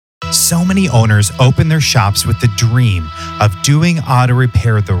So many owners open their shops with the dream of doing auto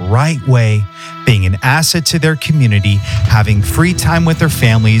repair the right way, being an asset to their community, having free time with their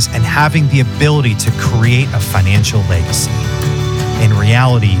families, and having the ability to create a financial legacy. In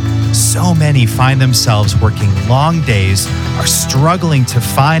reality, so many find themselves working long days, are struggling to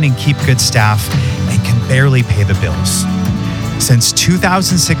find and keep good staff, and can barely pay the bills. Since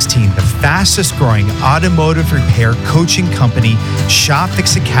 2016, the fastest growing automotive repair coaching company,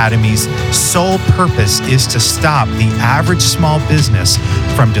 ShopFix Academy's sole purpose is to stop the average small business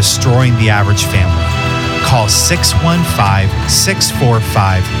from destroying the average family. Call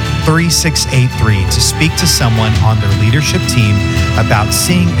 615-645-3683 to speak to someone on their leadership team about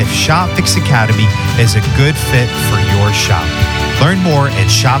seeing if ShopFix Academy is a good fit for your shop. Learn more at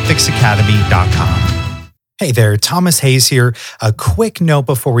shopfixacademy.com. Hey there, Thomas Hayes here. A quick note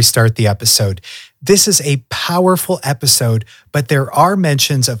before we start the episode. This is a powerful episode, but there are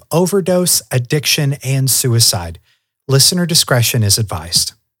mentions of overdose, addiction, and suicide. Listener discretion is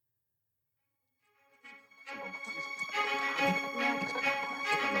advised.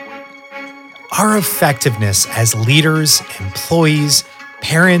 Our effectiveness as leaders, employees,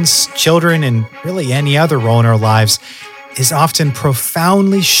 parents, children, and really any other role in our lives is often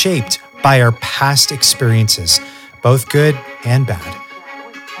profoundly shaped by our past experiences, both good and bad.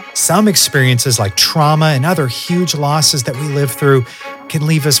 Some experiences like trauma and other huge losses that we live through can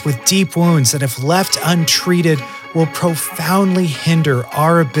leave us with deep wounds that, if left untreated, will profoundly hinder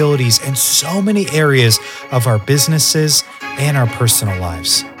our abilities in so many areas of our businesses and our personal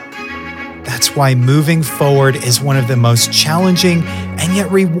lives. That's why moving forward is one of the most challenging and yet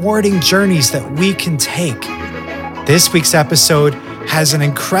rewarding journeys that we can take. This week's episode has an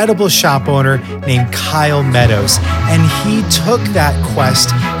incredible shop owner named Kyle Meadows, and he took that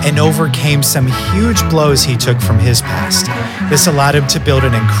quest and overcame some huge blows he took from his past. This allowed him to build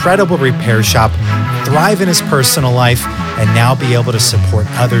an incredible repair shop, thrive in his personal life, and now be able to support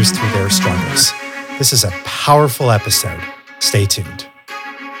others through their struggles. This is a powerful episode. Stay tuned.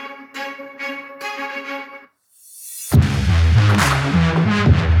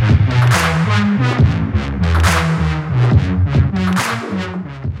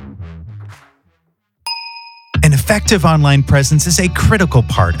 An effective online presence is a critical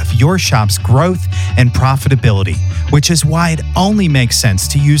part of your shop's growth and profitability, which is why it only makes sense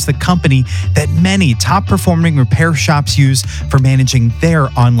to use the company that many top-performing repair shops use for managing their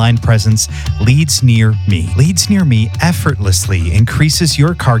online presence, Leads Near Me. Leads Near Me effortlessly increases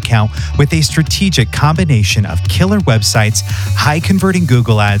your car count with a strategic combination of killer websites, high-converting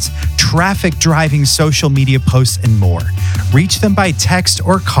Google ads, traffic-driving social media posts, and more. Reach them by text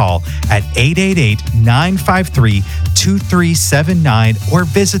or call at 888-953-2379 or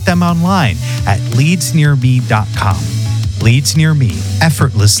visit them online at leadsnearme.com. Leads Near Me,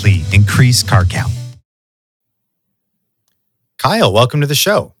 effortlessly increase car count. Kyle, welcome to the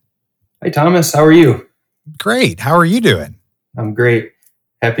show. Hi, Thomas. How are you? Great. How are you doing? I'm great.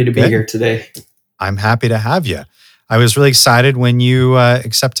 Happy to be here today. I'm happy to have you. I was really excited when you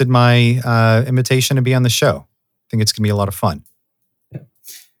accepted my invitation to be on the show. I think it's going to be a lot of fun. Yeah.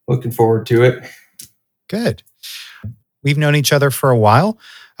 Looking forward to it. Good. We've known each other for a while,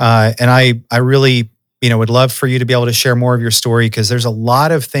 and I really, would love for you to be able to share more of your story, because there's a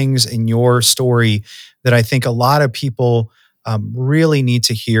lot of things in your story that I think a lot of people really need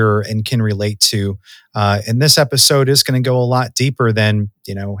to hear and can relate to. And this episode is going to go a lot deeper than,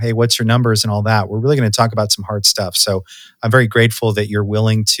 hey, what's your numbers and all that. We're really going to talk about some hard stuff. So I'm very grateful that you're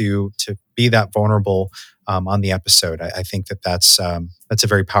willing to be that vulnerable on the episode. I think that's a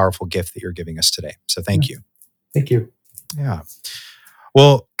very powerful gift that you're giving us today. So thank you. Thank you. Yeah.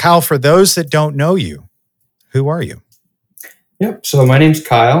 Well, Kyle, for those that don't know you, who are you? Yep. So my name's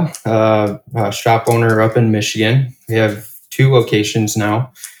Kyle, a shop owner up in Michigan. We have 2 locations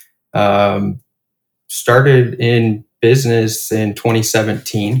now. Started in business in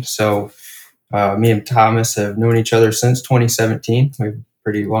 2017. So me and Thomas have known each other since 2017. We have a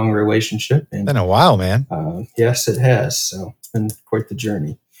pretty long relationship. It's been a while, man. Yes, it has. So it's been quite the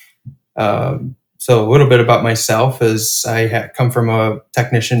journey. So a little bit about myself is I come from a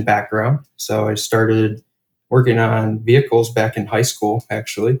technician background. So I started working on vehicles back in high school,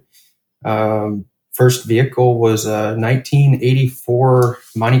 actually. First vehicle was a 1984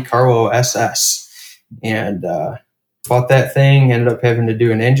 Monte Carlo SS. And bought that thing, ended up having to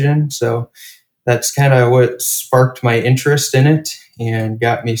do an engine. So that's kind of what sparked my interest in it and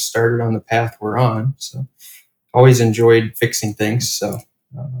got me started on the path we're on. So always enjoyed fixing things. So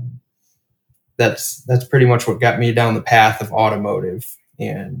that's pretty much what got me down the path of automotive.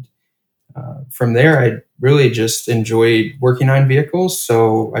 And From there, I really just enjoyed working on vehicles.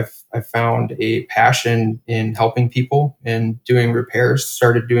 So I found a passion in helping people and doing repairs.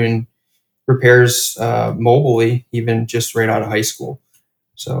 Started doing repairs mobilely, even just right out of high school.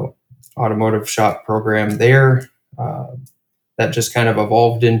 So automotive shop program there. That just kind of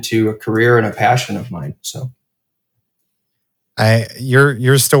evolved into a career and a passion of mine. So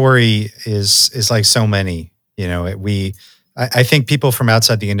Your story is like so many. I think people from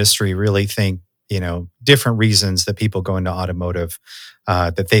outside the industry really think different reasons that people go into automotive,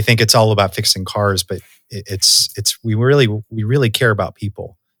 that they think it's all about fixing cars, but it's we really care about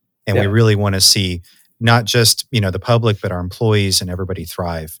people, and we yeah, really want to see not just the public, but our employees and everybody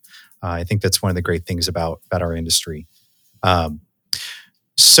thrive. I think that's one of the great things about our industry. Um,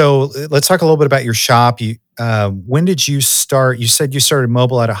 so let's talk a little bit about your shop. When did you start? You said you started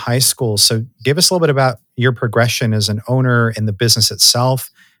mobile out of high school. So give us a little bit about your progression as an owner and the business itself,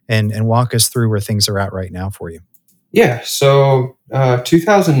 and walk us through where things are at right now for you. yeah. So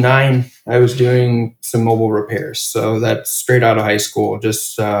 2009, I was doing some mobile repairs. So that's straight out of high school.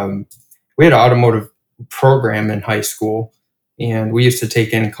 Just we had an automotive program in high school, and we used to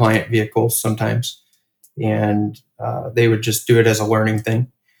take in client vehicles sometimes, and they would just do it as a learning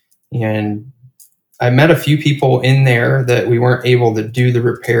thing. And I met a few people in there that we weren't able to do the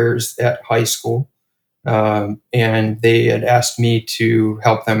repairs at high school. And they had asked me to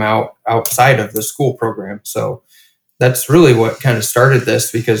help them out outside of the school program. So that's really what kind of started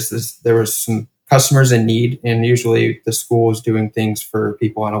this, because there was some customers in need, and usually the school was doing things for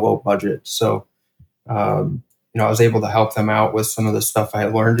people on a low budget. So I was able to help them out with some of the stuff I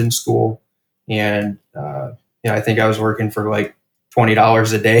had learned in school, and I think I was working for like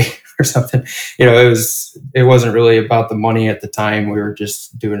 $20 a day or something. It wasn't really about the money at the time. We were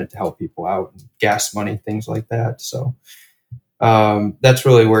just doing it to help people out, gas money, things like that. So that's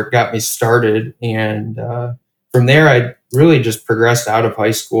really where it got me started, and from there, I really just progressed out of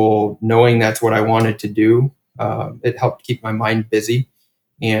high school knowing that's what I wanted to do. It helped keep my mind busy,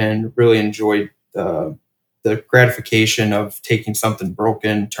 and really enjoyed the gratification of taking something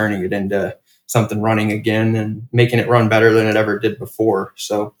broken, turning it into something running again, and making it run better than it ever did before.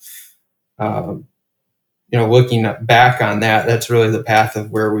 So, um, looking back on that, that's really the path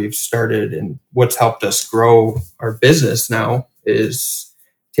of where we've started, and what's helped us grow our business now is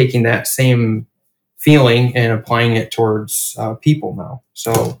taking that same feeling and applying it towards people now.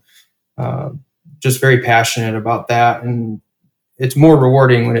 So, uh, just very passionate about that, and it's more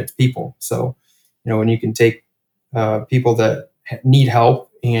rewarding when it's people. So, when you can take people that need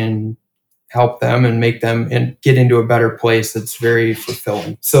help and help them and make them and get into a better place, that's very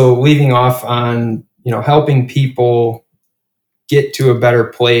fulfilling. So, leaving off on helping people get to a better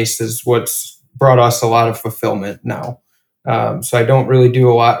place is what's brought us a lot of fulfillment now. So I don't really do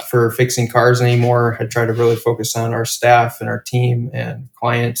a lot for fixing cars anymore. I try to really focus on our staff and our team and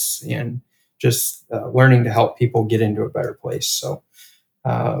clients, and just learning to help people get into a better place. So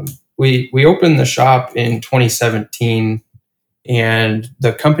we opened the shop in 2017, and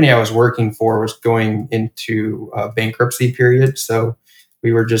the company I was working for was going into a bankruptcy period. So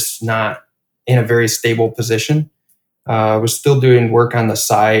we were just not in a very stable position. I was still doing work on the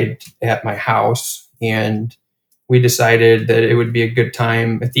side at my house, and we decided that it would be a good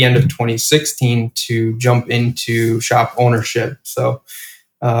time at the end of 2016 to jump into shop ownership. So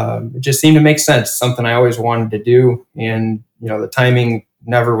it just seemed to make sense, something I always wanted to do, and the timing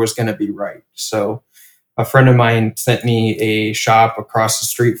never was going to be right. So a friend of mine sent me a shop across the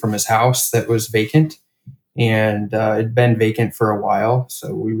street from his house that was vacant, and it'd been vacant for a while.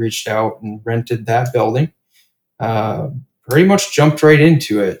 So we reached out and rented that building. Uh, Pretty much jumped right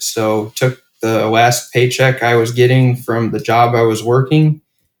into it. So took the last paycheck I was getting from the job I was working,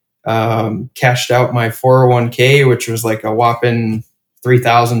 cashed out my 401k, which was like a whopping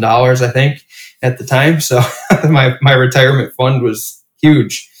 $3,000, I think, at the time. So my retirement fund was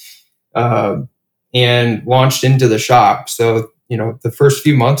huge, and launched into the shop. So, the first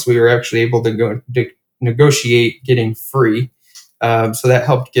few months we were actually able to go to negotiate getting free. So that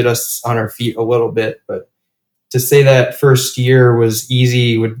helped get us on our feet a little bit. But to say that first year was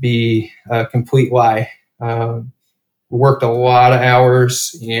easy would be a complete lie. Worked a lot of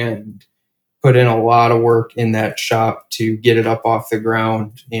hours and put in a lot of work in that shop to get it up off the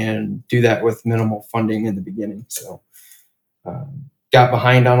ground, and do that with minimal funding in the beginning. So got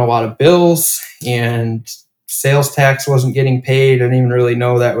behind on a lot of bills, and sales tax wasn't getting paid. I didn't even really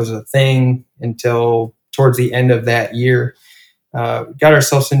know that was a thing until towards the end of that year. Got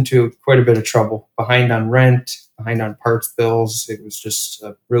ourselves into quite a bit of trouble, behind on rent, behind on parts bills. It was just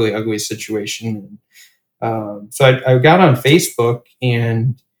a really ugly situation. So I got on Facebook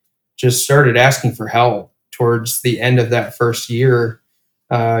and just started asking for help towards the end of that first year.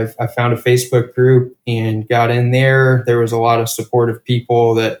 I found a Facebook group and got in there. There was a lot of supportive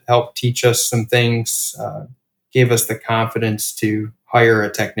people that helped teach us some things, gave us the confidence to hire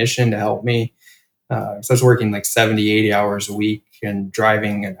a technician to help me. So I was working like 70, 80 hours a week and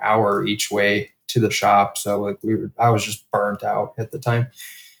driving an hour each way to the shop. So like I was just burnt out at the time.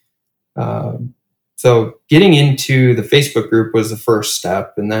 So getting into the Facebook group was the first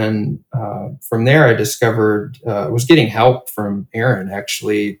step. And then from there, I discovered, was getting help from Aaron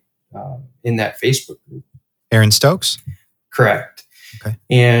actually in that Facebook group. Aaron Stokes? Correct. Okay.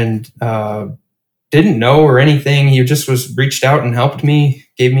 And didn't know or anything. He just reached out and helped me,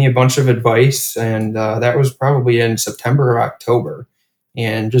 gave me a bunch of advice. And that was probably in September or October.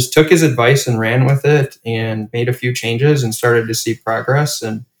 And just took his advice and ran with it and made a few changes and started to see progress.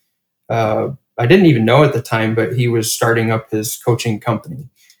 And I didn't even know at the time, but he was starting up his coaching company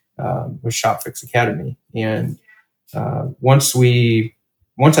with Shop Fix Academy. And once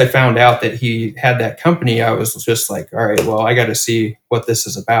I found out that he had that company, I was just like, all right, well, I got to see what this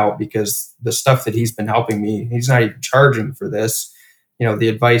is about, because the stuff that he's been helping me, he's not even charging for this. You know, the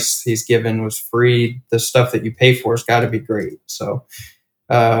advice he's given was free. The stuff that you pay for has got to be great. So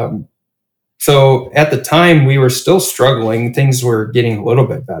at the time we were still struggling. Things were getting a little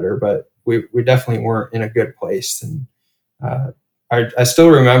bit better, but we definitely weren't in a good place. And I still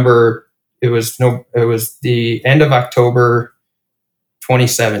remember it was the end of October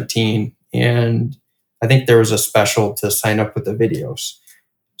 2017, and I think there was a special to sign up with the videos.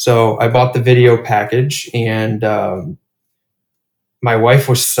 So I bought the video package, and my wife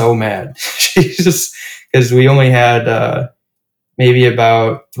was so mad. She just, because we only had maybe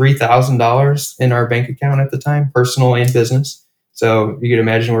about $3,000 in our bank account at the time, personal and business. So you could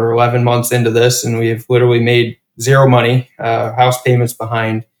imagine we're 11 months into this, and we've literally made zero money, house payments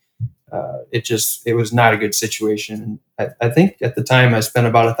behind. It was not a good situation. And I think at the time I spent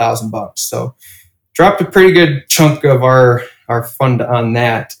about $1,000. So dropped a pretty good chunk of our fund on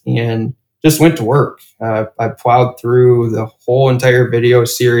that and just went to work. I plowed through the whole entire video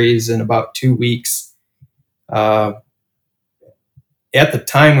series in about 2 weeks. At the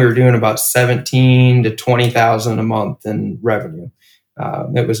time, we were doing about 17 to 20,000 a month in revenue.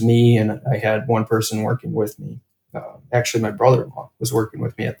 It was me, and I had one person working with me. Actually, my brother-in-law was working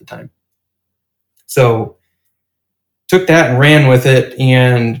with me at the time. So took that and ran with it.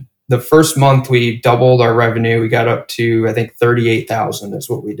 And the first month we doubled our revenue. We got up to, I think, 38,000 is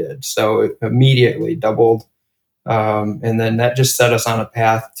what we did. So it immediately doubled. And then that just set us on a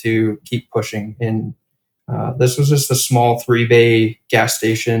path to keep pushing. And this was just a small 3-bay gas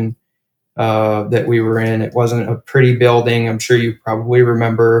station that we were in. It wasn't a pretty building. I'm sure you probably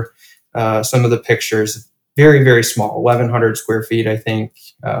remember some of the pictures. Very, very small, 1,100 square feet, I think,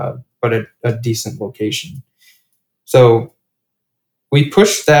 but a decent location. So we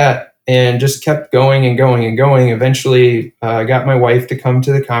pushed that and just kept going and going and going. Eventually, I got my wife to come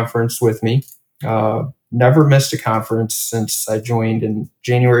to the conference with me. Never missed a conference since I joined in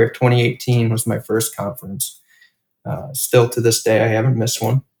January of 2018 was my first conference. Still to this day, I haven't missed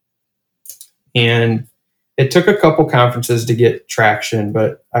one. And it took a couple conferences to get traction,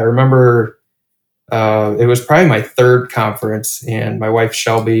 but I remember it was probably my third conference, and my wife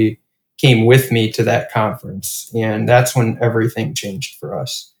Shelby came with me to that conference, and that's when everything changed for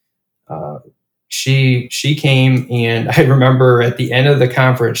us. She came, and I remember at the end of the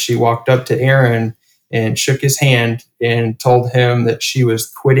conference, she walked up to Aaron and shook his hand and told him that she was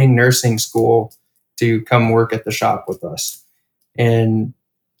quitting nursing school to come work at the shop with us. And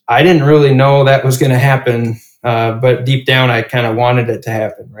I didn't really know that was going to happen, but deep down, I kind of wanted it to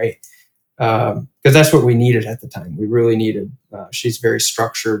happen, right? Because that's what we needed at the time. We really needed, she's very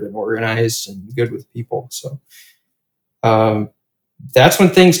structured and organized and good with people. So that's when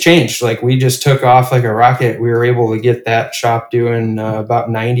things changed. Like, we just took off like a rocket. We were able to get that shop doing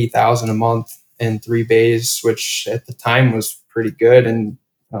about 90,000 a month in 3 bays, which at the time was pretty good. And,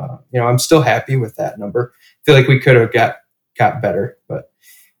 I'm still happy with that number. I feel like we could have got better, but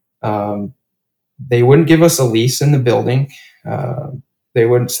they wouldn't give us a lease in the building. They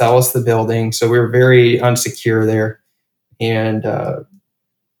wouldn't sell us the building. So we were very unsecure there. And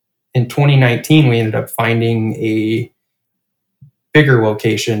in 2019, we ended up finding a bigger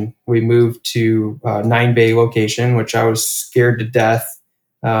location. We moved to a 9-bay location, which I was scared to death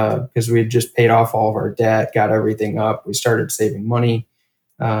because we had just paid off all of our debt, got everything up. We started saving money.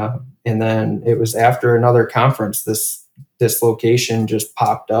 And then it was after another conference, this location just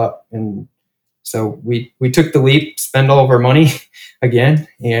popped up. And so we took the leap, spend all of our money again,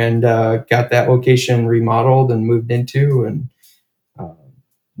 and got that location remodeled and moved into. And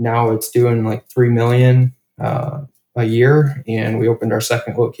now it's doing like 3 million a year. And we opened our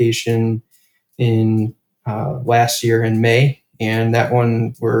second location in last year in May. And that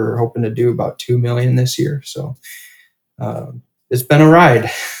one we're hoping to do about 2 million this year. So it's been a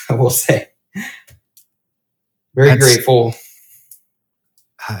ride, I will say. Very grateful.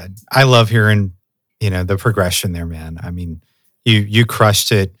 I love hearing, the progression there, man. I mean, you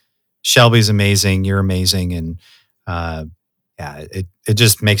crushed it. Shelby's amazing. You're amazing. And it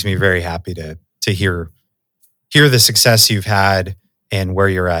just makes me very happy to hear the success you've had and where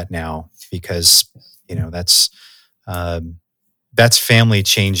you're at now, because, that's family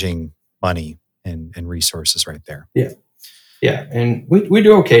changing money and resources right there. Yeah. Yeah. And we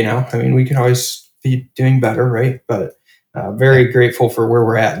do okay now. I mean, we can always be doing better, right? But very grateful for where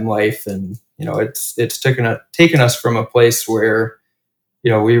we're at in life. And, it's taken us from a place where,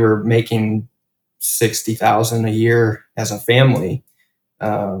 we were making 60,000 a year as a family,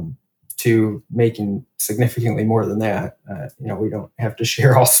 to making significantly more than that. We don't have to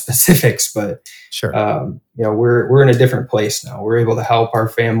share all specifics, but sure. We're in a different place now. We're able to help our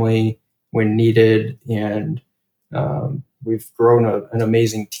family when needed, and we've grown an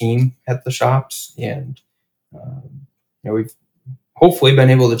amazing team at the shops, and we've hopefully been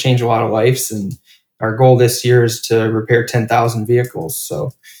able to change a lot of lives. And our goal this year is to repair 10,000 vehicles.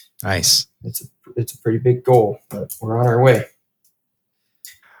 So nice. It's a pretty big goal, but we're on our way.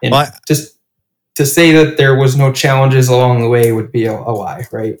 And well, just to say that there was no challenges along the way would be a lie,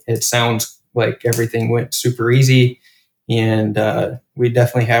 right? It sounds like everything went super easy, and we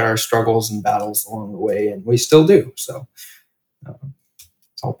definitely had our struggles and battles along the way, and we still do. So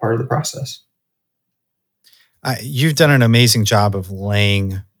it's all part of the process. You've done an amazing job of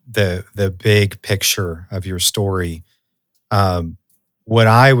laying the big picture of your story. What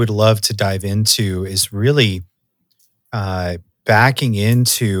I would love to dive into is really backing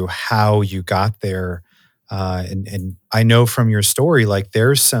into how you got there. And I know from your story, like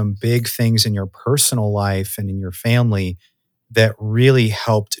there's some big things in your personal life and in your family that really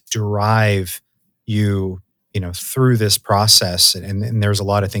helped drive you, through this process. And there's a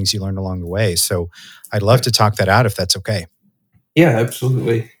lot of things you learned along the way. So I'd love to talk that out if that's okay. Yeah,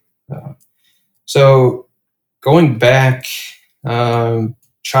 absolutely. So going back,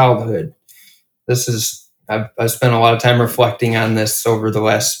 childhood, I've spent a lot of time reflecting on this over the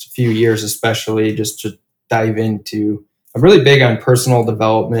last few years, especially just to dive into. I'm really big on personal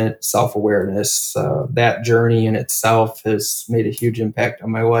development, self-awareness. That journey in itself has made a huge impact on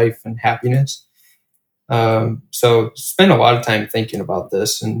my life and happiness. So spend a lot of time thinking about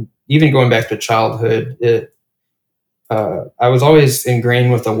this, and even going back to childhood, I was always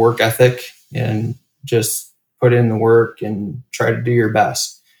ingrained with a work ethic and just put in the work and try to do your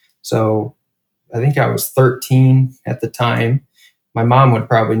best. So I think I was 13 at the time. My mom would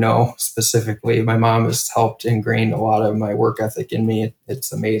probably know specifically. My mom has helped ingrain a lot of my work ethic in me.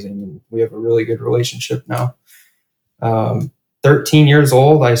 It's amazing. And we have a really good relationship now. 13 years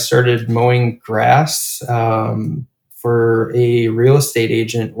old, I started mowing grass for a real estate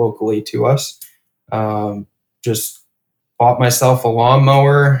agent locally to us. Just bought myself a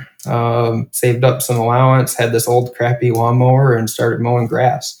lawnmower, saved up some allowance, had this old crappy lawnmower, and started mowing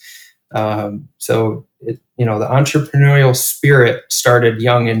grass. So the entrepreneurial spirit started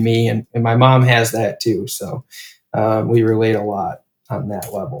young in me, and my mom has that too. So we relate a lot on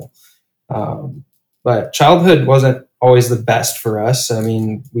that level. But childhood wasn't always the best for us. I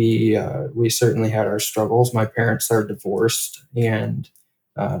mean, we certainly had our struggles. My parents are divorced, and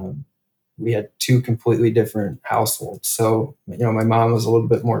we had two completely different households. So, my mom was a little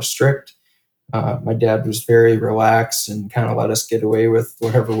bit more strict. My dad was very relaxed and kind of let us get away with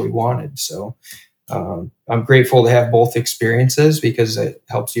whatever we wanted. So I'm grateful to have both experiences because it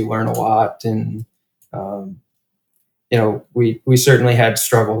helps you learn a lot. And, we certainly had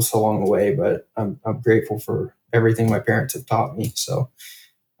struggles along the way, but I'm grateful for everything my parents have taught me. So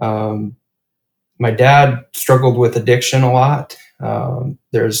my dad struggled with addiction a lot.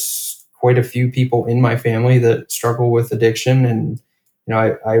 There's quite a few people in my family that struggle with addiction. And,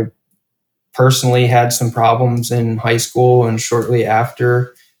 I personally had some problems in high school, and shortly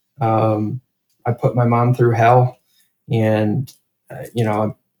after, I put my mom through hell. And,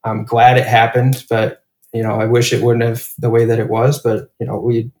 I'm glad it happened, but, I wish it wouldn't have the way that it was. But,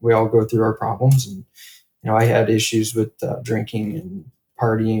 we all go through our problems. And, I had issues with drinking and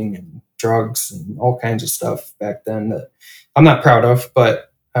partying and drugs and all kinds of stuff back then that I'm not proud of,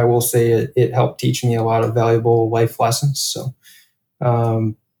 but I will say it helped teach me a lot of valuable life lessons. So,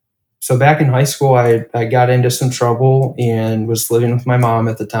 so back in high school, I got into some trouble and was living with my mom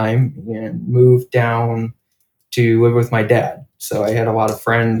at the time, and moved down to live with my dad. So I had a lot of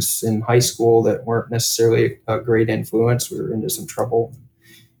friends in high school that weren't necessarily a great influence. We were into some trouble.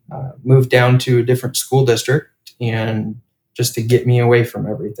 Moved down to a different school district, and just to get me away from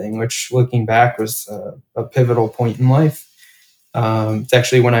everything, which looking back was a pivotal point in life. It's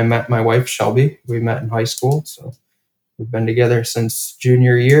actually when I met my wife, Shelby. We met in high school. So we've been together since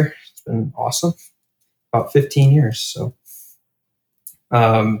junior year. It's been awesome. About 15 years. So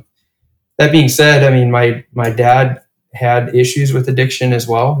that being said, I mean, my dad had issues with addiction as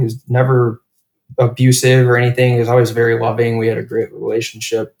well. He was never abusive or anything. He was always very loving. We had a great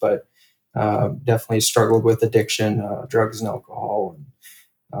relationship, but definitely struggled with addiction, drugs and alcohol.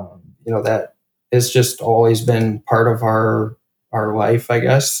 And, that has just always been part of our life, I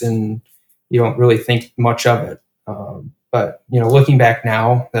guess. And you don't really think much of it. But, looking back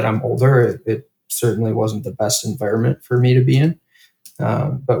now that I'm older, it certainly wasn't the best environment for me to be in.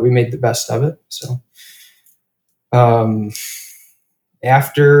 But we made the best of it. So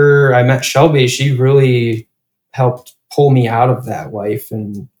after I met Shelby, she really helped pull me out of that life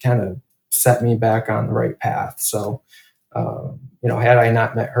and kind of set me back on the right path. So, had I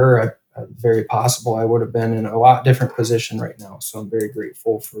not met her, very possible I would have been in a lot different position right now. So I'm very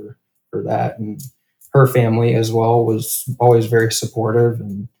grateful for that. And her family as well was always very supportive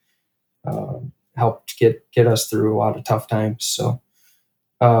and helped get us through a lot of tough times. So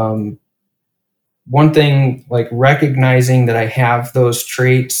one thing, like recognizing that I have those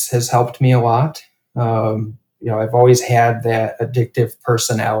traits, has helped me a lot. I've always had that addictive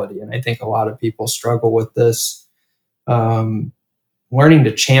personality, and I think a lot of people struggle with this. Learning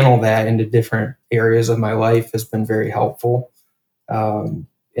to channel that into different areas of my life has been very helpful. And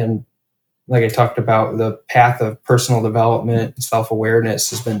like I talked about, the path of personal development and self-awareness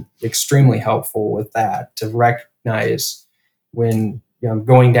has been extremely helpful with that, to recognize when I'm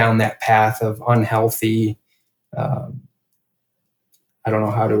going down that path of unhealthy, I don't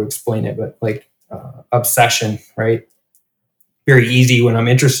know how to explain it, but like obsession, right? Very easy when I'm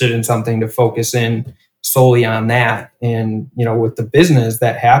interested in something to focus in solely on that. And, with the business,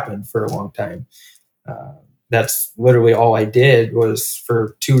 that happened for a long time. That's literally all I did was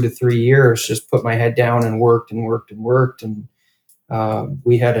for 2 to 3 years, just put my head down and worked and worked and worked. And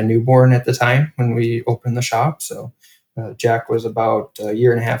we had a newborn at the time when we opened the shop. So Jack was about a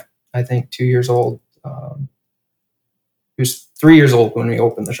year and a half, I think 2 years old. He was 3 years old when we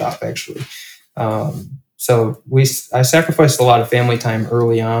opened the shop, actually. So I sacrificed a lot of family time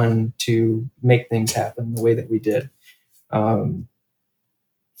early on to make things happen the way that we did.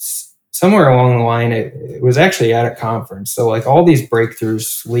 Somewhere along the line, it was actually at a conference. So like all these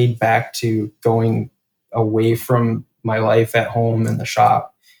breakthroughs lead back to going away from my life at home in the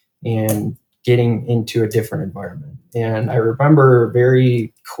shop and getting into a different environment. And I remember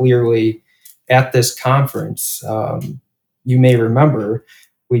very clearly at this conference, you may remember,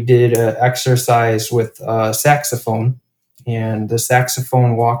 we did an exercise with a saxophone, and the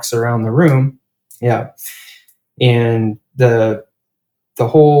saxophone walks around the room. Yeah. And the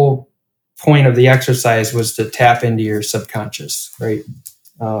whole point of the exercise was to tap into your subconscious, right?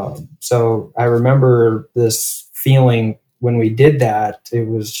 So I remember this feeling when we did that. It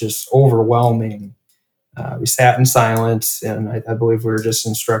was just overwhelming. We sat in silence, and I believe we were just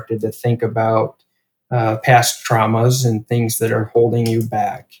instructed to think about past traumas and things that are holding you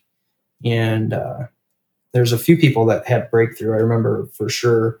back. And there's a few people that had breakthrough, I remember for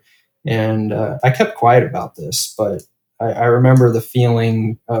sure. And I kept quiet about this, but I remember the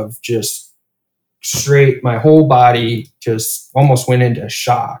feeling of just my whole body just almost went into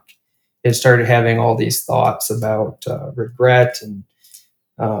shock. It started having all these thoughts about regret and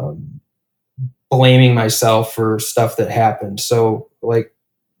blaming myself for stuff that happened. So like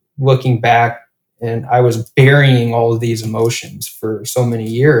looking back, and I was burying all of these emotions for so many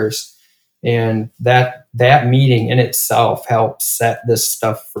years. And that meeting in itself helped set this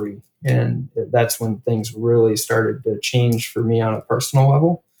stuff free. And that's when things really started to change for me on a personal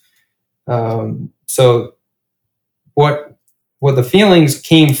level. So what the feelings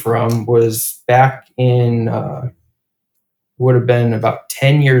came from was back in, would have been about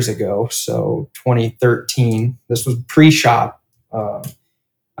 10 years ago. So 2013, this was pre-shop.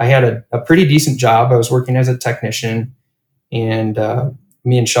 I had a pretty decent job. I was working as a technician, and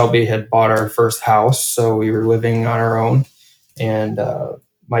me and Shelby had bought our first house. So we were living on our own, and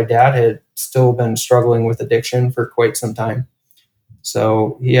my dad had still been struggling with addiction for quite some time.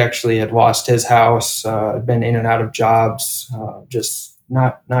 So he actually had lost his house, been in and out of jobs, just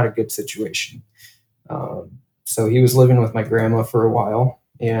not a good situation. So he was living with my grandma for a while,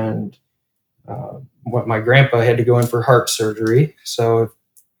 and my grandpa had to go in for heart surgery. So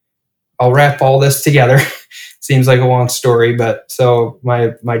I'll wrap all this together. seems like a long story, but so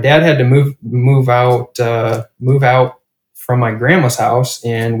my dad had to move out from my grandma's house,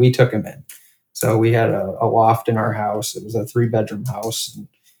 and we took him in. So we had a loft in our house. It was a 3-bedroom house, and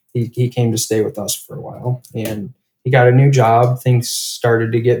he came to stay with us for a while. And he got a new job. Things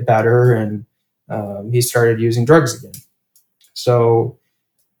started to get better, and he started using drugs again. So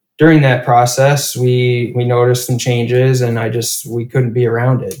during that process, we noticed some changes, and we couldn't be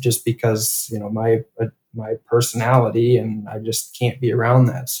around it just because my personality, and I just can't be around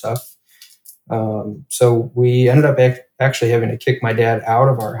that stuff. So we ended up actually having to kick my dad out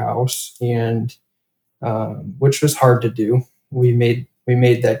of our house, and which was hard to do. We made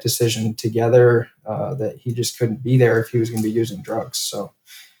that decision together that he just couldn't be there if he was going to be using drugs. So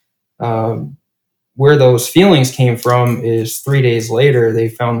um, where those feelings came from is 3 days later, they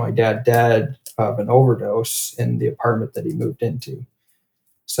found my dad dead of an overdose in the apartment that he moved into.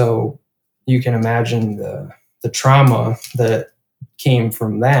 So you can imagine the trauma that came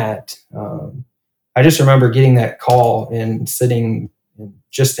from that. I just remember getting that call and sitting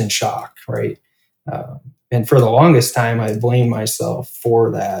just in shock, right? And for the longest time, I blamed myself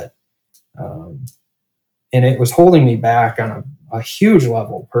for that. And it was holding me back on a huge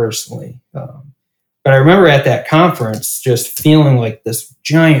level personally. But I remember at that conference just feeling like this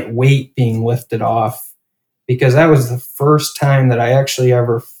giant weight being lifted off, because that was the first time that I actually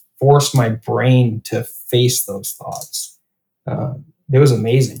ever forced my brain to face those thoughts. It was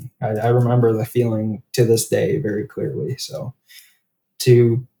amazing. I remember the feeling to this day very clearly. So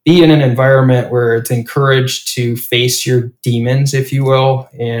to be in an environment where it's encouraged to face your demons, if you will,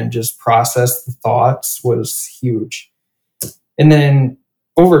 and just process the thoughts was huge. And then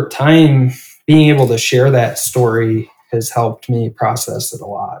over time, being able to share that story has helped me process it a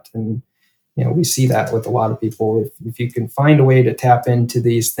lot. And, we see that with a lot of people. If you can find a way to tap into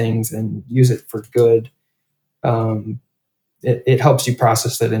these things and use it for good, it helps you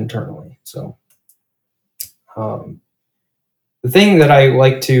process it internally. So, the thing that I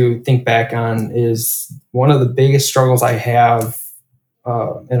like to think back on is one of the biggest struggles I have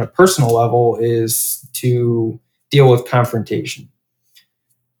in a personal level is to deal with confrontation.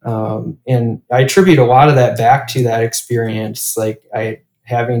 And I attribute a lot of that back to that experience, like I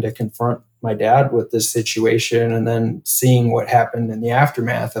having to confront my dad with this situation and then seeing what happened in the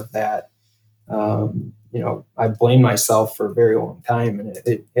aftermath of that. I blamed myself for a very long time, and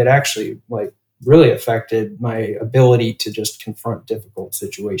it actually really affected my ability to just confront difficult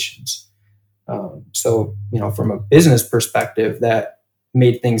situations. So, from a business perspective, that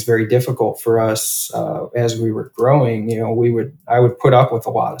made things very difficult for us as we were growing. I would put up with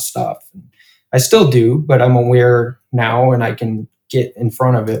a lot of stuff. And I still do, but I'm aware now, and I can get in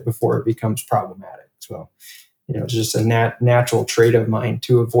front of it before it becomes problematic. So, it's just a natural trait of mine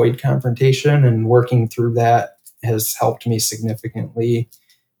to avoid confrontation, and working through that has helped me significantly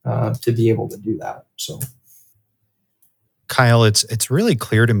to be able to do that. So, Kyle, it's really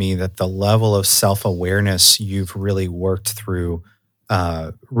clear to me that the level of self-awareness you've really worked through,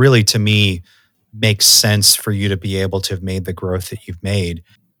 really to me makes sense for you to be able to have made the growth that you've made.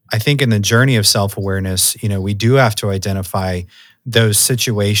 I think in the journey of self-awareness, we do have to identify those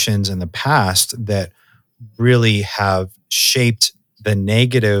situations in the past that really have shaped the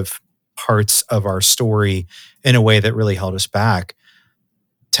negative parts of our story in a way that really held us back.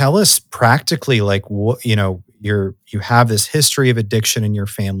 Tell us practically, like, what, you have this history of addiction in your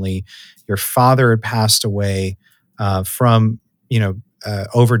family. Your father had passed away from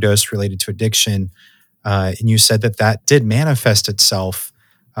overdose related to addiction, and you said that did manifest itself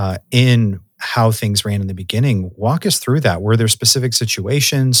in how things ran in the beginning. Walk us through that. Were there specific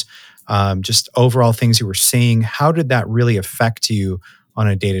situations, just overall things you were seeing? How did that really affect you on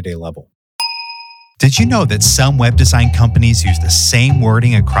a day-to-day level? Did you know that some web design companies use the same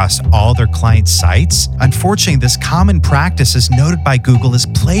wording across all their client sites? Unfortunately, this common practice is noted by Google as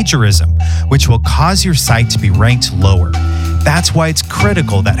plagiarism, which will cause your site to be ranked lower. That's why it's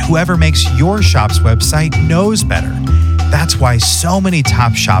critical that whoever makes your shop's website knows better. That's why so many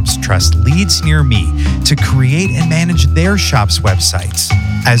top shops trust Leads Near Me to create and manage their shop's websites.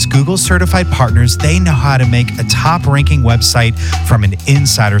 As Google certified partners, they know how to make a top ranking website from an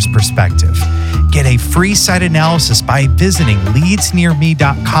insider's perspective. Get a free site analysis by visiting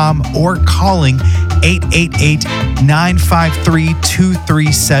leadsnearme.com or calling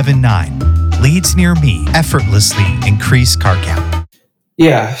 888-953-2379. Leads Near Me, effortlessly increase car count.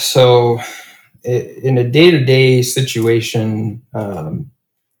 Yeah, so in a day-to-day situation, I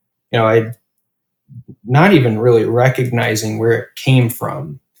not even really recognizing where it came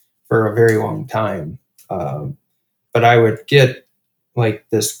from for a very long time. But I would get like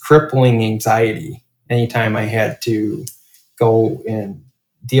this crippling anxiety, anytime I had to go and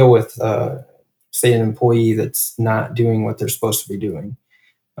deal with, say, an employee that's not doing what they're supposed to be doing.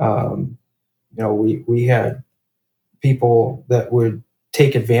 Um, we had people that would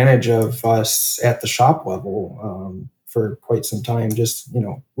take advantage of us at the shop level for quite some time. Just,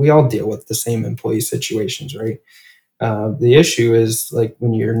 we all deal with the same employee situations, right? The issue is like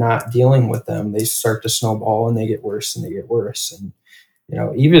when you're not dealing with them, they start to snowball and they get worse and they get worse. And,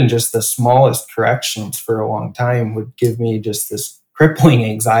 even just the smallest corrections for a long time would give me just this crippling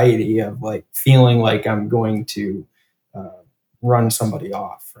anxiety of like feeling like I'm going to uh, run somebody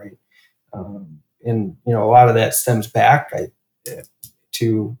off, right? And a lot of that stems back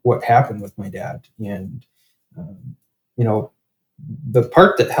to what happened with my dad. And um, you know, the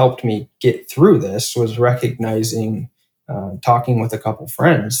part that helped me get through this was recognizing, talking with a couple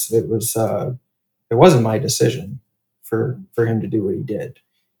friends. It wasn't my decision for him to do what he did,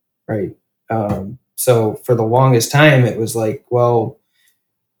 right? So for the longest time, it was like, well,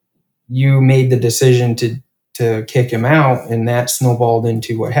 you made the decision to kick him out, and that snowballed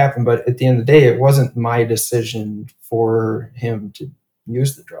into what happened. But at the end of the day, it wasn't my decision for him to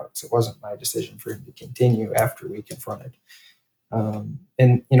use the drugs. It wasn't my decision for him to continue after we confronted. And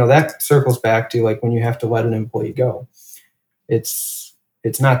that circles back to like when you have to let an employee go. It's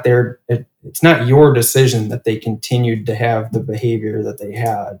not it's not your decision that they continued to have the behavior that they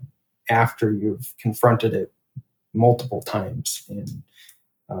had after you've confronted it multiple times. And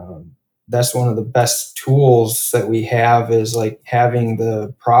um, that's one of the best tools that we have, is like having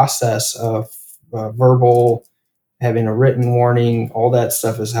the process of verbal, having a written warning. All that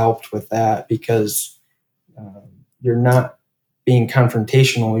stuff has helped with that, because you're not being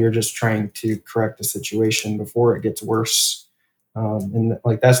confrontational. You're just trying to correct the situation before it gets worse. And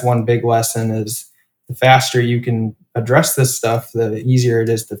like that's one big lesson, is the faster you can address this stuff, the easier it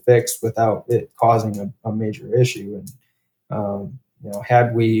is to fix without it causing a major issue. And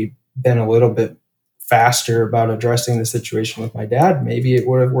had we been a little bit faster about addressing the situation with my dad, maybe it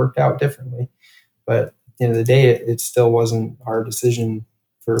would have worked out differently. But at the end of the day, it still wasn't our decision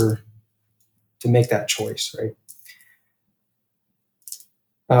to make that choice, right?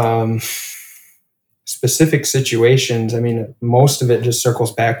 Specific situations, I mean, most of it just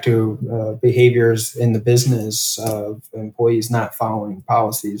circles back to behaviors in the business of employees not following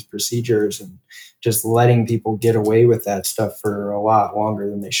policies, procedures, and just letting people get away with that stuff for a lot longer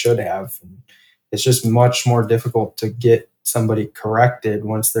than they should have. And it's just much more difficult to get somebody corrected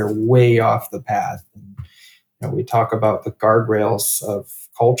once they're way off the path. And, we talk about the guardrails of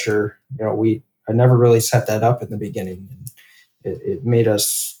culture. I never really set that up in the beginning. And it made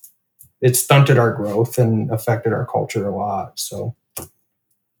us, it stunted our growth and affected our culture a lot. So,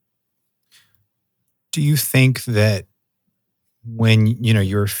 Do you think that when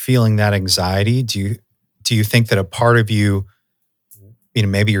you're feeling that anxiety, do you think that a part of you,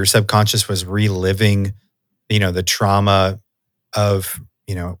 maybe your subconscious was reliving, the trauma of,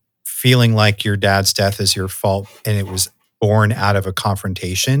 feeling like your dad's death is your fault and it was born out of a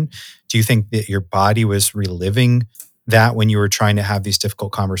confrontation? Do you think that your body was reliving that when you were trying to have these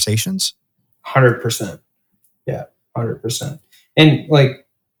difficult conversations? 100%. Yeah, 100%. And like,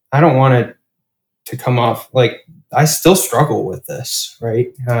 I don't want it to come off like I still struggle with this,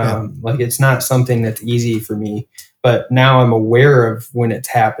 right? Yeah. Like, it's not something that's easy for me, but now I'm aware of when it's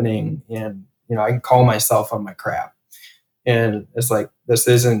happening, and I can call myself on my crap. And it's like, this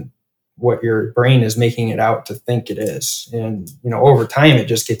isn't what your brain is making it out to think it is. And over time, it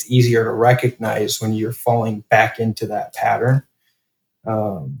just gets easier to recognize when you're falling back into that pattern.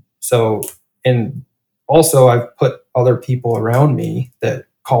 So, and also I've put other people around me that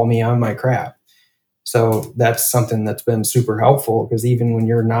call me on my crap. So that's something that's been super helpful, because even when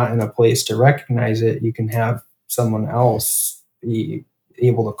you're not in a place to recognize it, you can have someone else be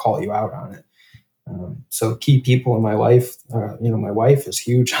able to call you out on it. So key people in my life, my wife is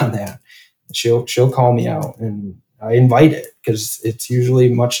huge on that. She'll call me out, and I invite it because it's usually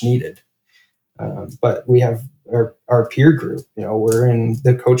much needed. But we have our peer group. We're in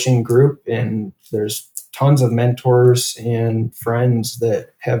the coaching group, and there's tons of mentors and friends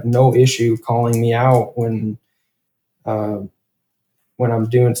that have no issue calling me out when I'm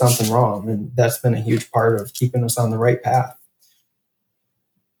doing something wrong, and that's been a huge part of keeping us on the right path.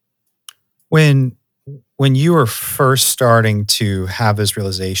 When you were first starting to have those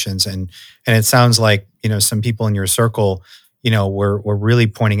realizations, and it sounds like some people in your circle were really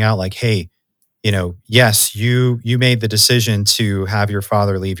pointing out like, hey, yes, you made the decision to have your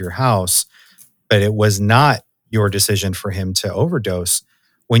father leave your house, but it was not your decision for him to overdose.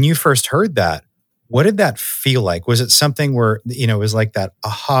 When you first heard that, what did that feel like? Was it something where it was like that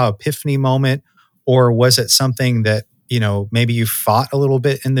aha epiphany moment, Or was it something that, maybe you fought a little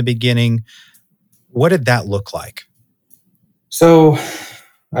bit in the beginning? What did that look like? So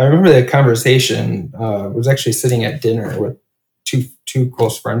I remember that conversation. I was actually sitting at dinner with two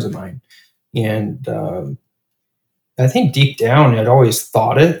close friends of mine, and I think deep down I'd always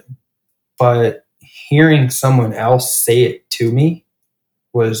thought it, but hearing someone else say it to me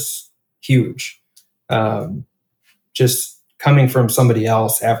was huge. Um, just coming from somebody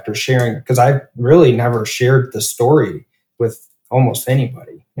else after sharing, because I really never shared the story with almost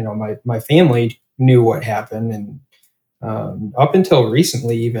anybody. My family knew what happened, and up until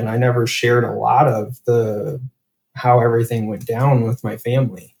recently, even I never shared a lot of the how everything went down with my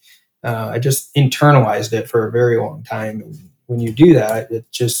family. I just internalized it for a very long time. And when you do that,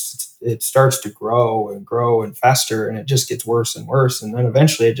 it starts to grow and fester, and it just gets worse and worse. And then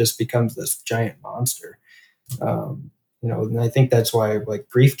eventually, it just becomes this giant monster. And I think that's why like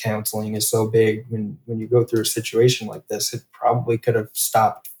grief counseling is so big. When you go through a situation like this, it probably could have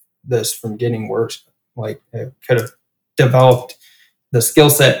stopped this from getting worse. Like it could have developed the skill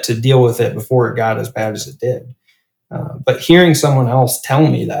set to deal with it before it got as bad as it did. But hearing someone else tell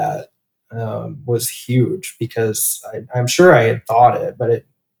me that was huge, because I'm sure I had thought it, but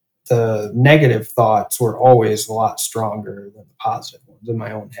the negative thoughts were always a lot stronger than the positive ones in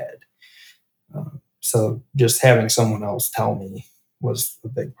my own head. So just having someone else tell me was a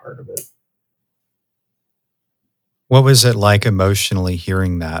big part of it. What was it like emotionally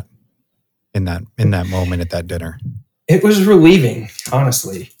hearing that in that moment at that dinner? It was relieving,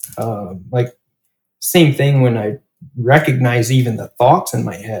 honestly. Like same thing when I recognize even the thoughts in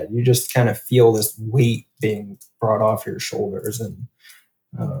my head. You just kind of feel this weight being brought off your shoulders, and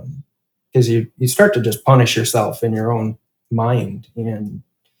because you start to just punish yourself in your own mind, and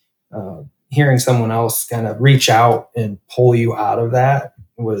hearing someone else kind of reach out and pull you out of that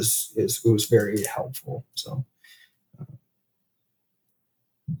was very helpful. So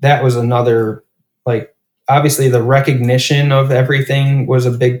that was another, like, obviously the recognition of everything was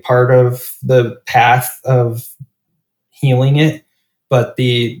a big part of the path of healing it, but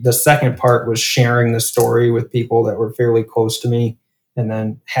the second part was sharing the story with people that were fairly close to me, and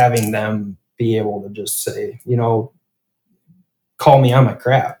then having them be able to just say, call me on my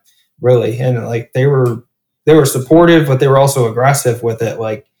crap, really. And like they were supportive, but they were also aggressive with it.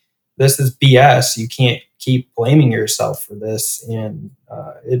 Like, this is BS. You can't keep blaming yourself for this. And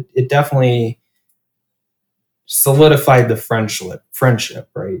it definitely solidified the friendship,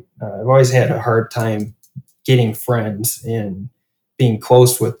 right? I've always had a hard time getting friends and being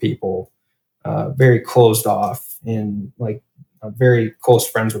close with people, very closed off, and like I'm very close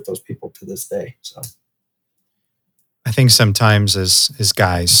friends with those people to this day. So I think sometimes as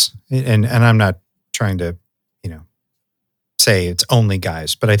guys, and I'm not trying to, you know, say it's only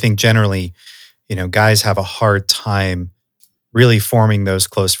guys, but I think generally, guys have a hard time really forming those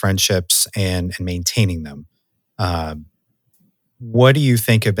close friendships and maintaining them. Um, what do you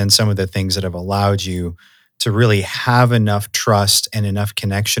think have been some of the things that have allowed you to really have enough trust and enough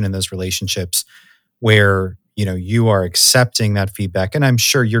connection in those relationships where you are accepting that feedback, and I'm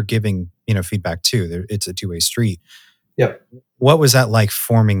sure you're giving feedback too. It's a two-way street. yep. What was that like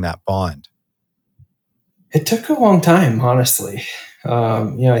forming that bond? It took a long time, honestly.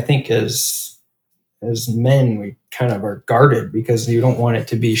 I think as men, we kind of are guarded because you don't want it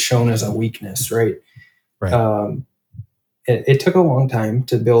to be shown as a weakness, right? Right. It took a long time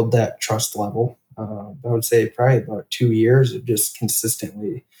to build that trust level. I would say probably about 2 years of just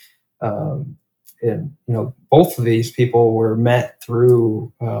consistently. Um, and both of these people were met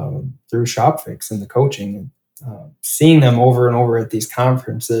through ShopFix and the coaching, and seeing them over and over at these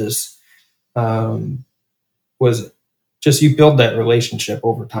conferences. Um, was just, you build that relationship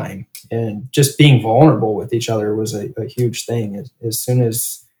over time, and just being vulnerable with each other was a huge thing. As soon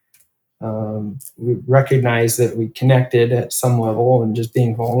as we recognized that we connected at some level, and just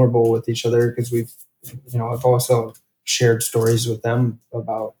being vulnerable with each other, because I've also shared stories with them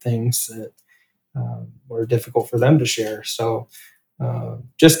about things that were difficult for them to share. So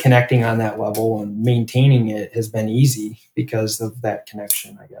just connecting on that level and maintaining it has been easy because of that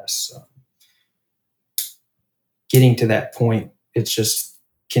connection, I guess. Getting to that point, it's just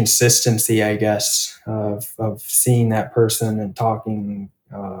consistency, I guess, of seeing that person and talking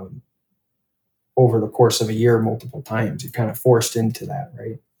over the course of a year multiple times. You're kind of forced into that,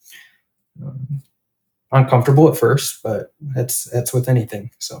 right? Um, Uncomfortable at first, but that's with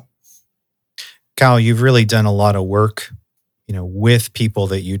anything. So Kyle, you've really done a lot of work, with people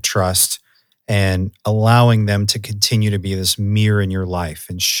that you trust, and allowing them to continue to be this mirror in your life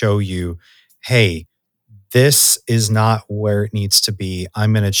and show you, hey, this is not where it needs to be.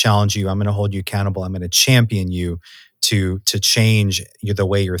 I'm going to challenge you. I'm going to hold you accountable. I'm going to champion you to change the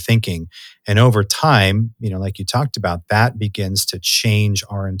way you're thinking. And over time, like you talked about, that begins to change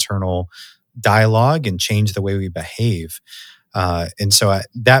our internal dialogue and change the way we behave. And so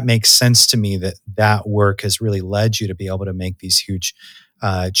that makes sense to me that that work has really led you to be able to make these huge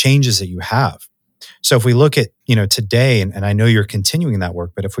changes that you have. So if we look at today, and I know you're continuing that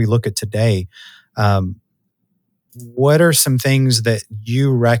work, but if we look at today, um, what are some things that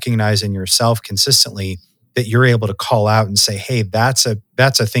you recognize in yourself consistently that you're able to call out and say, hey, that's a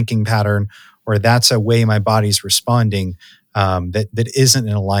thinking pattern, or that's a way my body's responding, that isn't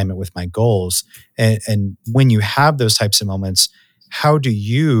in alignment with my goals? And when you have those types of moments, how do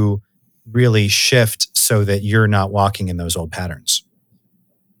you really shift so that you're not walking in those old patterns?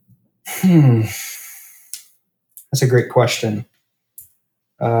 Hmm. That's a great question.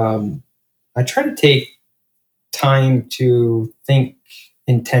 I try to take time to think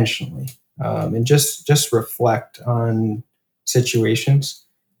intentionally, and just reflect on situations,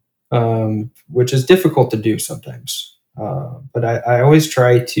 which is difficult to do sometimes. But I always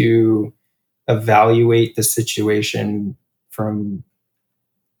try to evaluate the situation from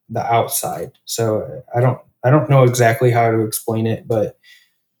the outside. So I don't know exactly how to explain it, but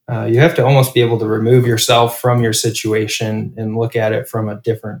you have to almost be able to remove yourself from your situation and look at it from a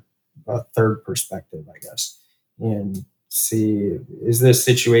different, third perspective, I guess, and see, is this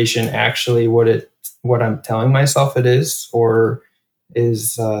situation actually what I'm telling myself it is, or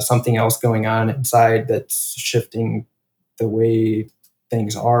is something else going on inside that's shifting the way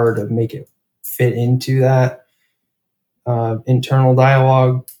things are to make it fit into that internal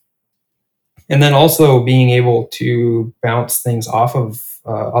dialogue. And then also being able to bounce things off of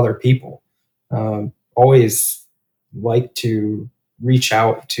other people. Always like to reach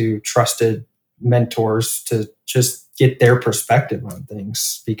out to trusted mentors to just get their perspective on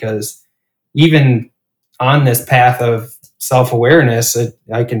things, because even on this path of self-awareness,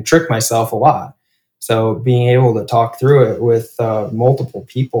 I can trick myself a lot. So being able to talk through it with multiple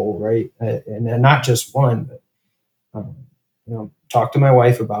people, right, and not just one, but um, talk to my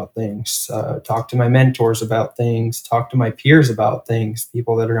wife about things, talk to my mentors about things, talk to my peers about things,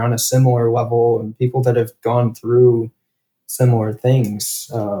 people that are on a similar level and people that have gone through similar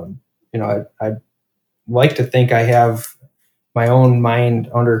things. I like to think I have my own mind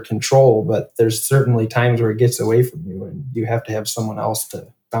under control, but there's certainly times where it gets away from you, and you have to have someone else to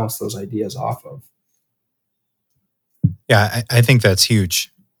bounce those ideas off of. Yeah, I think that's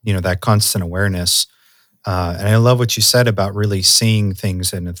huge. That constant awareness. And I love what you said about really seeing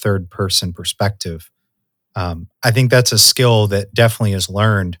things in a third person perspective. I think that's a skill that definitely is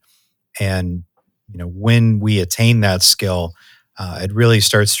learned. And, when we attain that skill, it really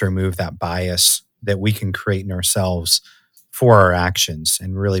starts to remove that bias that we can create in ourselves for our actions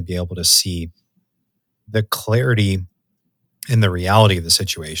and really be able to see the clarity in the reality of the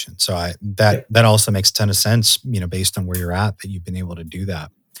situation. So Yeah. that also makes a ton of sense, based on where you're at, that you've been able to do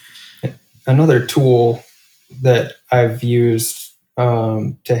that. Another tool that I've used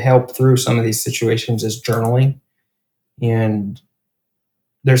to help through some of these situations is journaling. And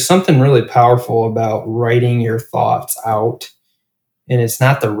there's something really powerful about writing your thoughts out. And it's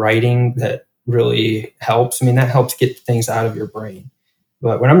not the writing that really helps. I mean, that helps get things out of your brain.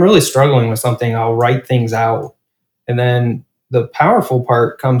 But when I'm really struggling with something, I'll write things out. And then the powerful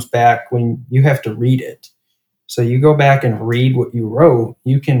part comes back when you have to read it. So you go back and read what you wrote,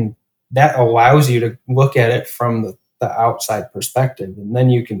 that allows you to look at it from the outside perspective. And then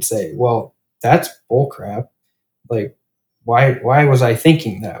you can say, well, that's bullcrap. Like, why was I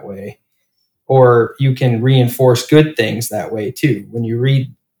thinking that way? Or you can reinforce good things that way too. When you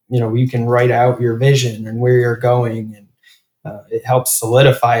read, you can write out your vision and where you're going, and it helps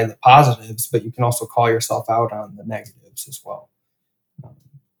solidify the positives, but you can also call yourself out on the negatives as well. Um,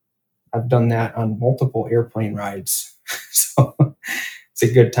 I've done that on multiple airplane rides. So it's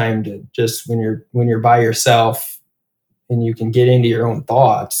a good time to just, when you're by yourself and you can get into your own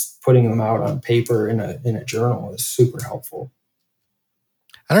thoughts, putting them out on paper in a journal is super helpful.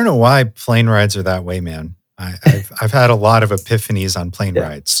 I don't know why plane rides are that way, man. I've had a lot of epiphanies on plane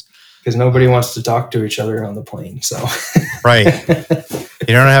rides. Because nobody wants to talk to each other on the plane. So right,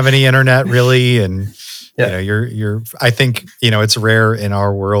 you don't have any internet really, and you're. I think it's rare in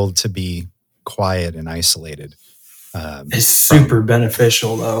our world to be quiet and isolated. It's super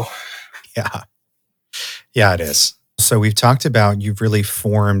beneficial, though. Yeah, it is. So we've talked about you've really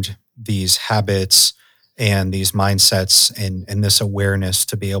formed these habits and these mindsets and this awareness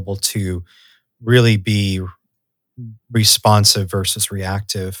to be able to really be responsive versus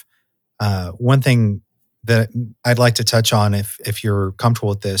reactive. One thing that I'd like to touch on, if you're comfortable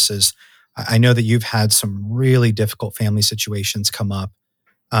with this, is I know that you've had some really difficult family situations come up,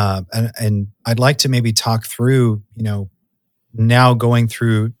 and I'd like to maybe talk through, now going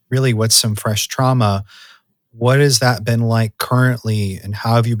through really what's some fresh trauma. What has that been like currently, and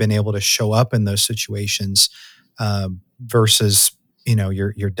how have you been able to show up in those situations, versus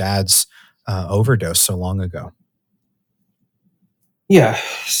your dad's overdose so long ago? Yeah.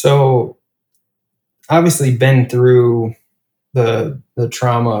 So obviously been through the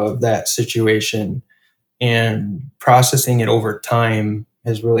trauma of that situation, and processing it over time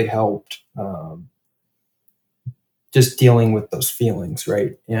has really helped, just dealing with those feelings,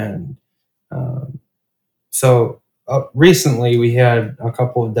 right? And um, so recently we had a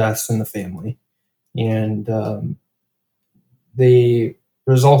couple of deaths in the family, and they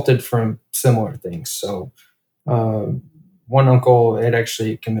resulted from similar things. So um, one uncle had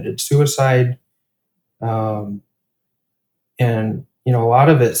actually committed suicide, um, and a lot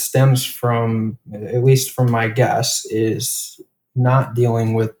of it stems from, at least from my guess, is not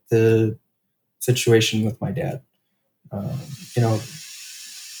dealing with the situation with my dad. Um, you know,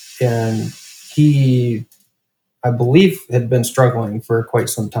 and he, I believe, had been struggling for quite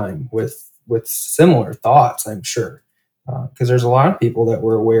some time with similar thoughts. I'm sure, because there's a lot of people that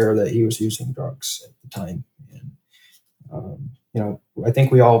were aware that he was using drugs at the time, and I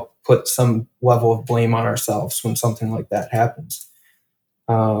think we all put some level of blame on ourselves when something like that happens.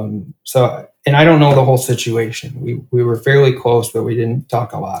 And I don't know the whole situation. We were fairly close, but we didn't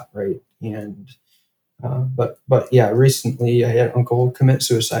talk a lot, right? And but yeah, recently I had uncle commit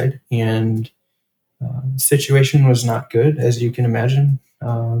suicide, and the situation was not good, as you can imagine.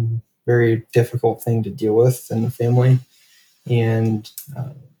 Very difficult thing to deal with in the family, and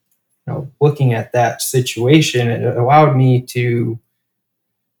looking at that situation, it allowed me to.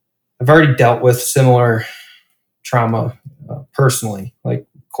 I've already dealt with similar trauma personally, like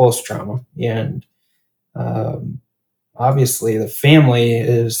close trauma, and um, obviously the family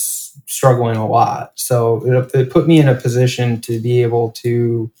is struggling a lot. So it put me in a position to be able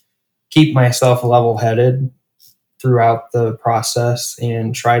to keep myself level headed throughout the process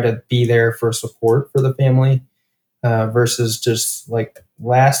and try to be there for support for the family, versus just like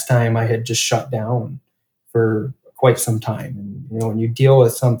last time I had just shut down for quite some time. And when you deal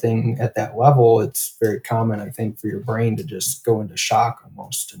with something at that level, it's very common, I think, for your brain to just go into shock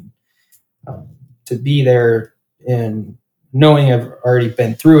almost. And um, to be there and knowing I've already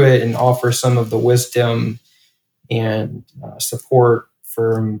been through it and offer some of the wisdom and support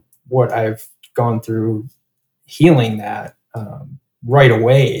from what I've gone through, healing that right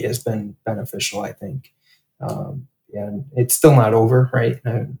away has been beneficial, I think. And it's still not over, right?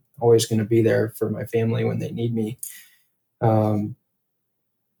 I'm always going to be there for my family when they need me. Um,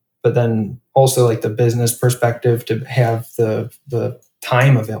 but then also like the business perspective, to have the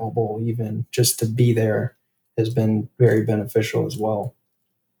time available even just to be there has been very beneficial as well.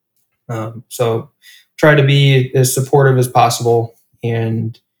 So try to be as supportive as possible,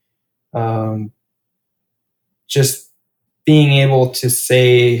 and um, just being able to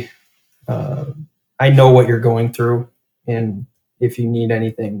say, uh, I know what you're going through, and if you need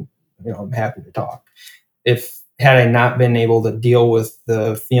anything, I'm happy to talk. If had I not been able to deal with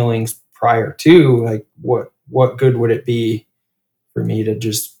the feelings prior to, like, what good would it be for me to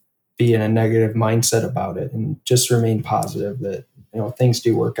just be in a negative mindset about it and just remain positive that things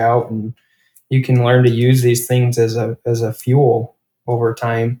do work out, and you can learn to use these things as a fuel over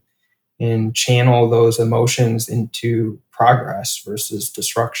time and channel those emotions into progress versus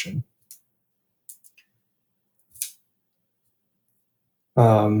destruction.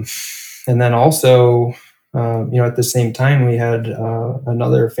 Um, and then also, at the same time, we had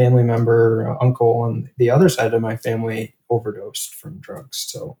another family member, uncle on the other side of my family, overdosed from drugs.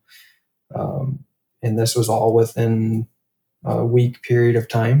 So, and this was all within a week period of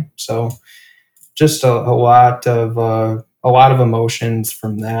time. So, just a lot of emotions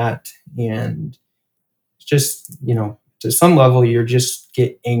from that, and just to some level, you just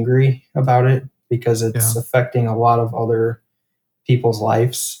get angry about it because it's Yeah. affecting a lot of other people's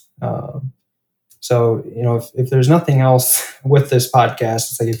lives. So, if there's nothing else with this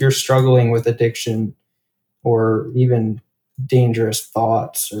podcast, it's like if you're struggling with addiction or even dangerous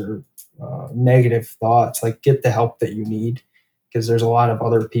thoughts or negative thoughts, like get the help that you need, because there's a lot of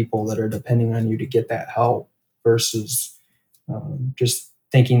other people that are depending on you to get that help versus just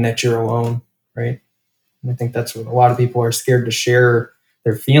thinking that you're alone, right? And I think that's what a lot of people are scared to share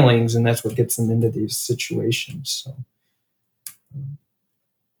their feelings, and that's what gets them into these situations. So,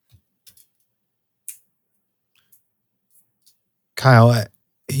 Kyle,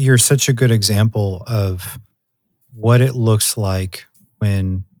 You're such a good example of what it looks like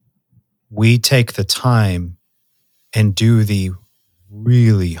when we take the time and do the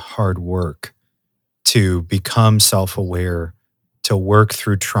really hard work to become self aware, to work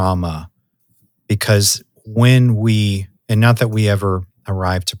through trauma. Because when we, and not that we ever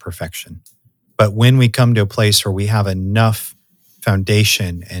arrive to perfection, but when we come to a place where we have enough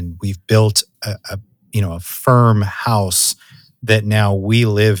foundation and we've built a firm house that now we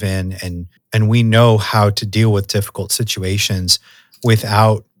live in, and we know how to deal with difficult situations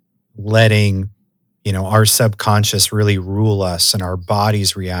without letting our subconscious really rule us and our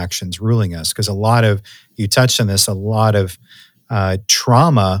body's reactions ruling us. Because you touched on this, a lot of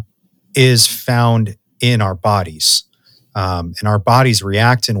trauma is found in our bodies. And our bodies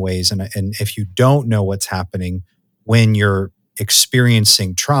react in ways. And if you don't know what's happening when you're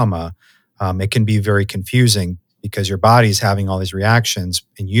experiencing trauma, it can be very confusing because your body's having all these reactions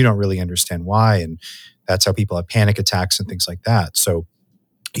and you don't really understand why. And that's how people have panic attacks and things like that. So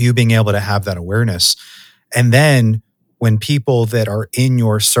you being able to have that awareness. And then when people that are in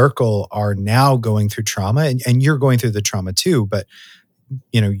your circle are now going through trauma, and you're going through the trauma too, but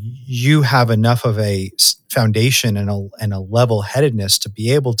you have enough of a foundation and a level-headedness to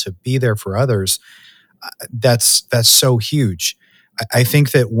be able to be there for others. That's so huge. I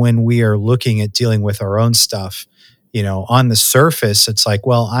think that when we are looking at dealing with our own stuff, on the surface, it's like,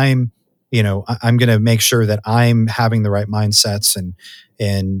 well, I'm going to make sure that I'm having the right mindsets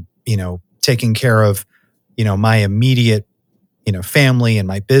and taking care of, my immediate, family and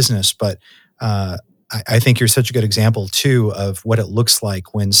my business. But I think you're such a good example too of what it looks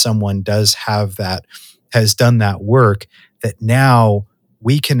like when someone has done that work, that now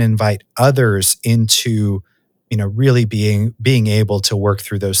we can invite others into, really being able to work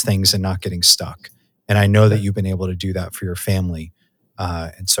through those things and not getting stuck. And I know that you've been able to do that for your family.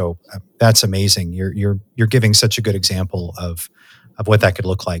 And so that's amazing. You're giving such a good example of what that could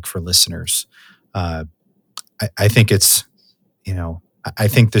look like for listeners. I think it's, I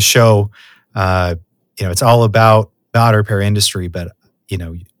think the show, it's all about the auto repair industry, but,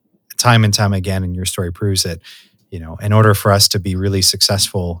 time and time again, and your story proves it, in order for us to be really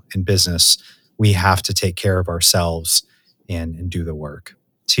successful in business, we have to take care of ourselves and do the work.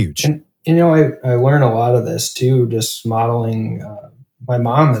 It's huge. And, I learn a lot of this too, just modeling. My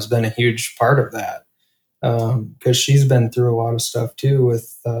mom has been a huge part of that because she's been through a lot of stuff too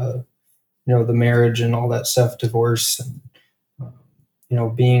with, the marriage and all that stuff, divorce, and,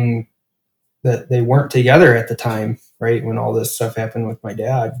 being that they weren't together at the time, right, when all this stuff happened with my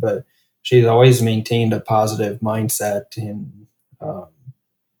dad. But she's always maintained a positive mindset and,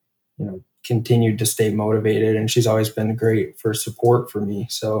 continued to stay motivated. And she's always been great for support for me.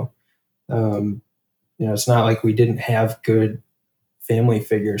 So, it's not like we didn't have good family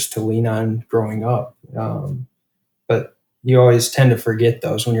figures to lean on growing up. But you always tend to forget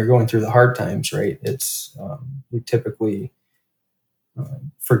those when you're going through the hard times, right? It's, we typically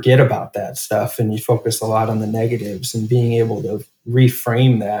forget about that stuff and you focus a lot on the negatives, and being able to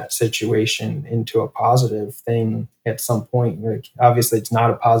reframe that situation into a positive thing at some point. Like, obviously it's not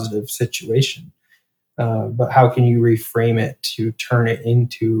a positive situation, but how can you reframe it to turn it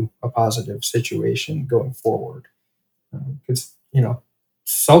into a positive situation going forward? Because,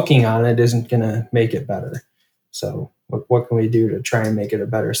 sulking on it isn't going to make it better. So what can we do to try and make it a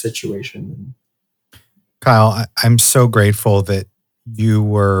better situation? Kyle, I'm so grateful that you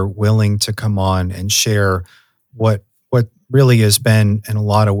were willing to come on and share what really has been, in a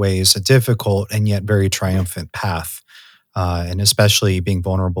lot of ways, a difficult and yet very triumphant path, and especially being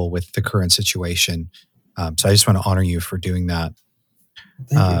vulnerable with the current situation. So I just want to honor you for doing that.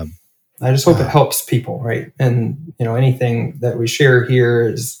 Thank you. I just hope it helps people, right? And, anything that we share here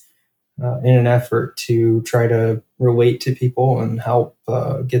is in an effort to try to relate to people and help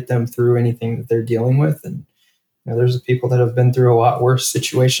get them through anything that they're dealing with. And there's people that have been through a lot worse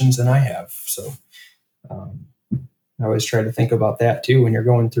situations than I have. So I always try to think about that too. When you're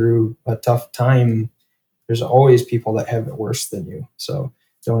going through a tough time, there's always people that have it worse than you. So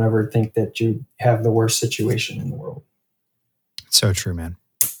don't ever think that you have the worst situation in the world. So true, man.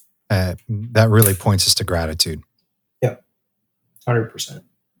 That really points us to gratitude. Yep. 100%.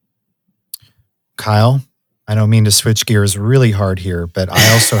 Kyle, I don't mean to switch gears really hard here, but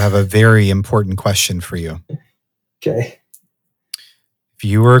I also have a very important question for you. Okay. If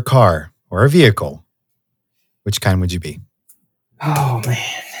you were a car or a vehicle, which kind would you be? Oh, man.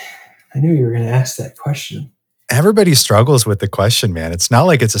 I knew you were going to ask that question. Everybody struggles with the question, man. It's not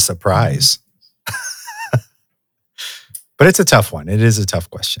like it's a surprise. But it's a tough one. It is a tough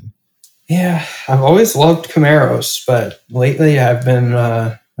question. Yeah, I've always loved Camaros, but lately I've been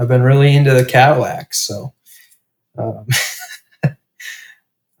I've been really into the Cadillacs. So um,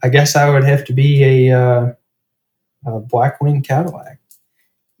 I guess I would have to be a Blackwing Cadillac.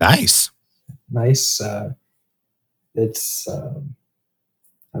 Nice. Nice. It's, how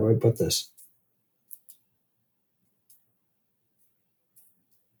do I put this?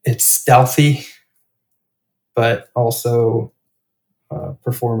 It's stealthy, but also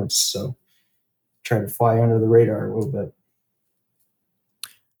performance. So try to fly under the radar a little bit.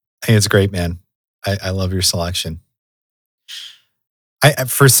 I think it's great, man. I love your selection.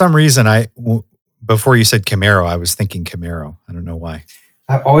 For some reason, before you said Camaro, I was thinking Camaro. I don't know why.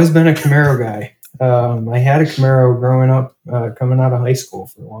 I've always been a Camaro guy. I had a Camaro growing up, coming out of high school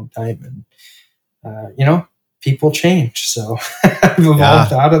for a long time. And, people change. So I've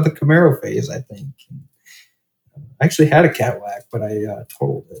evolved out of the Camaro phase, I think. I actually had a Cadillac, but I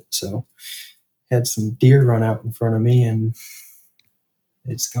totaled it. So had some deer run out in front of me and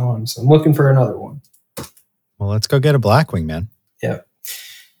it's gone. So I'm looking for another one. Well, let's go get a Blackwing, man. Yeah.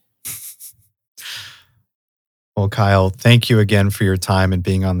 Well, Kyle, thank you again for your time and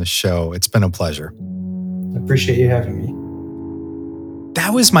being on the show. It's been a pleasure. I appreciate you having me.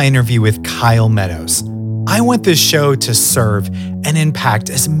 That was my interview with Kyle Meadows. I want this show to serve and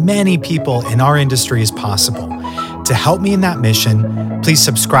impact as many people in our industry as possible. To help me in that mission, please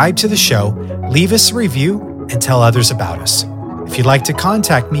subscribe to the show, leave us a review, and tell others about us. If you'd like to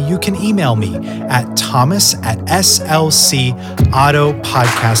contact me, you can email me at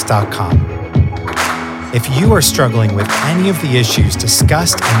thomas@slcautopodcast.com. If you are struggling with any of the issues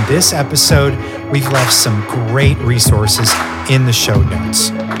discussed in this episode, we've left some great resources in the show notes.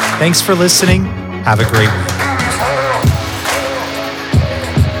 Thanks for listening. Have a great week.